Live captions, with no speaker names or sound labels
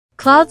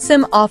Cloud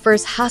SIM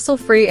offers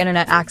hassle-free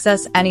internet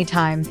access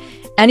anytime,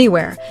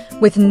 anywhere,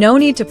 with no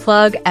need to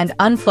plug and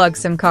unplug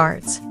SIM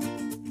cards.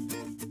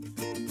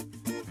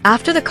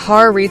 After the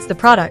car reads the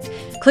product,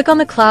 click on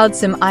the Cloud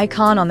SIM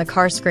icon on the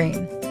car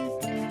screen.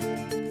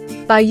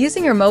 By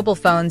using your mobile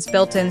phone's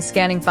built-in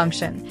scanning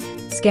function,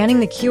 scanning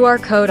the QR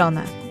code on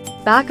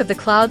the back of the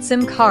Cloud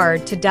SIM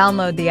card to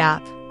download the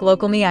app,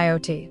 GlocalMe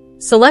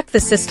IoT. Select the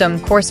system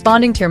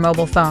corresponding to your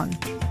mobile phone.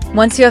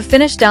 Once you have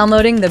finished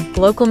downloading the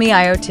GlocalMe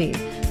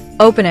IoT,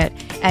 open it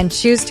and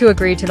choose to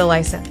agree to the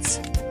license.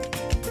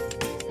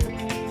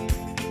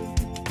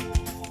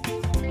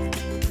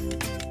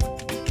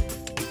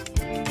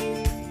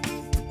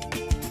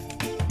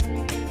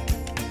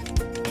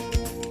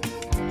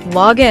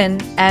 Log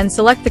in and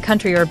select the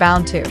country you're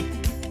bound to.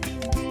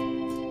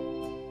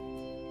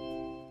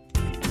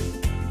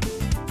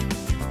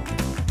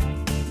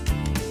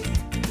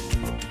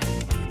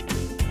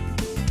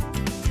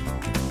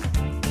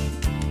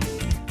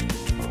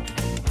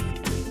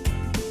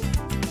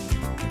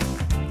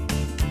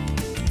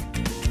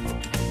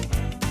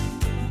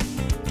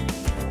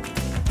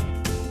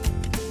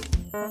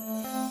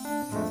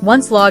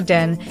 Once logged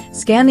in,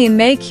 scan the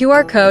May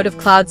QR code of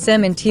Cloud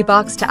SIM in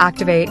Tbox to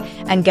activate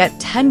and get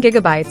 10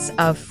 gigabytes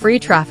of free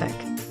traffic.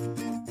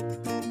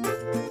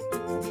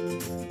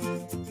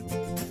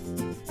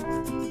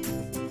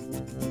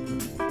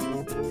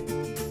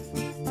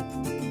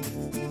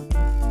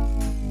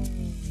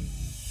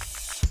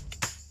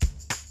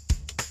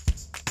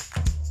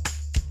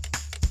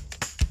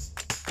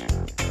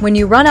 When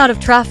you run out of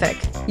traffic,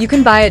 you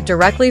can buy it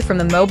directly from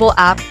the mobile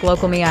app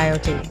GlocalMe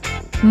IoT.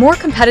 More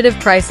competitive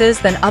prices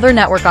than other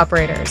network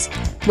operators,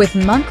 with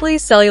monthly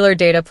cellular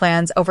data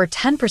plans over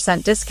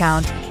 10%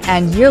 discount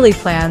and yearly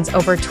plans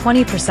over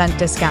 20%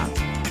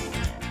 discount.